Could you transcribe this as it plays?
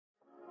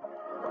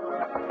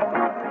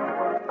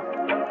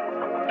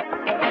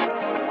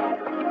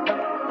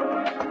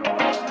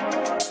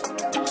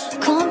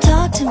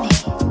to me.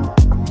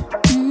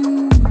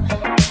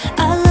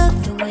 I love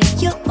the way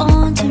you're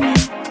on to me.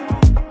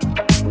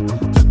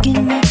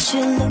 Looking at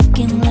you,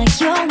 looking like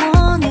you're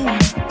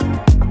wondering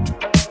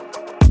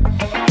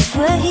if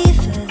we're here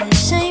for the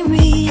same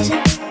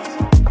reason.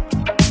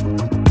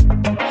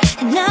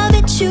 And I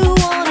bet you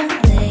wanna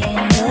lay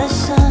in the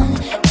sun,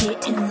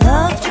 getting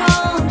love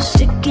drunk,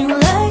 sticking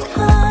like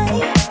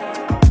honey.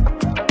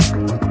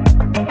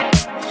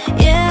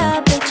 Yeah, I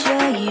bet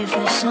you're here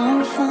for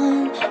some fun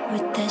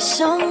with that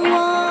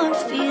someone,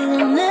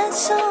 feeling that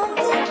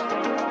something.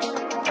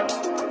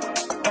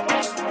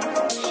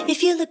 If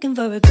you're looking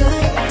for a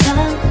good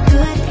time,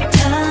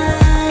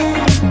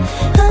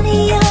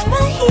 honey, I'm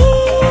right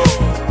here.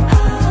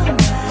 I'm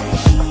right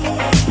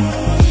here.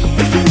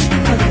 If you're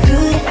looking for a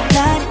good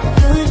night,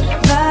 good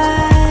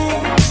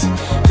vibes,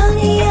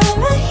 honey, I'm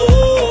right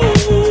here.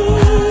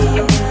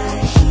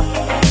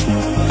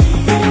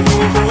 And I'm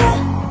waiting for you.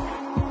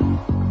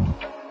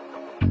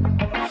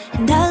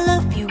 And I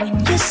love you in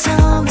your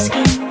summer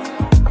skin.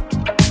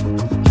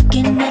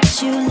 Looking at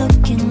you,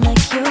 looking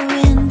like you're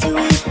into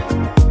it.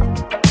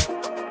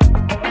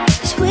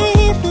 'Cause we're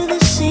here for the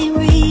same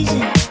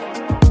reason.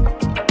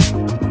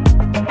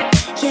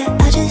 Yeah,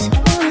 I just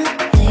wanna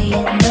lay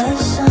in the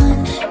sun,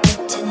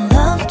 getting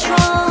love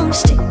drunk,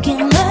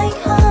 sticking like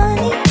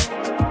honey.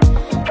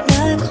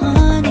 Like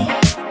honey.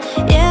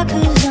 Yeah,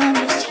 'cause I'm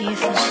just here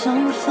for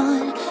some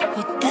fun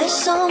with that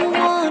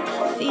someone,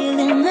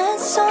 feeling that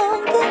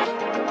something.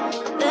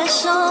 There's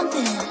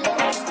something.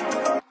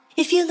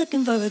 If you're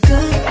looking for a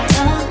good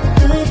time,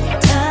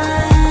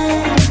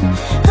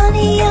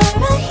 honey, I'm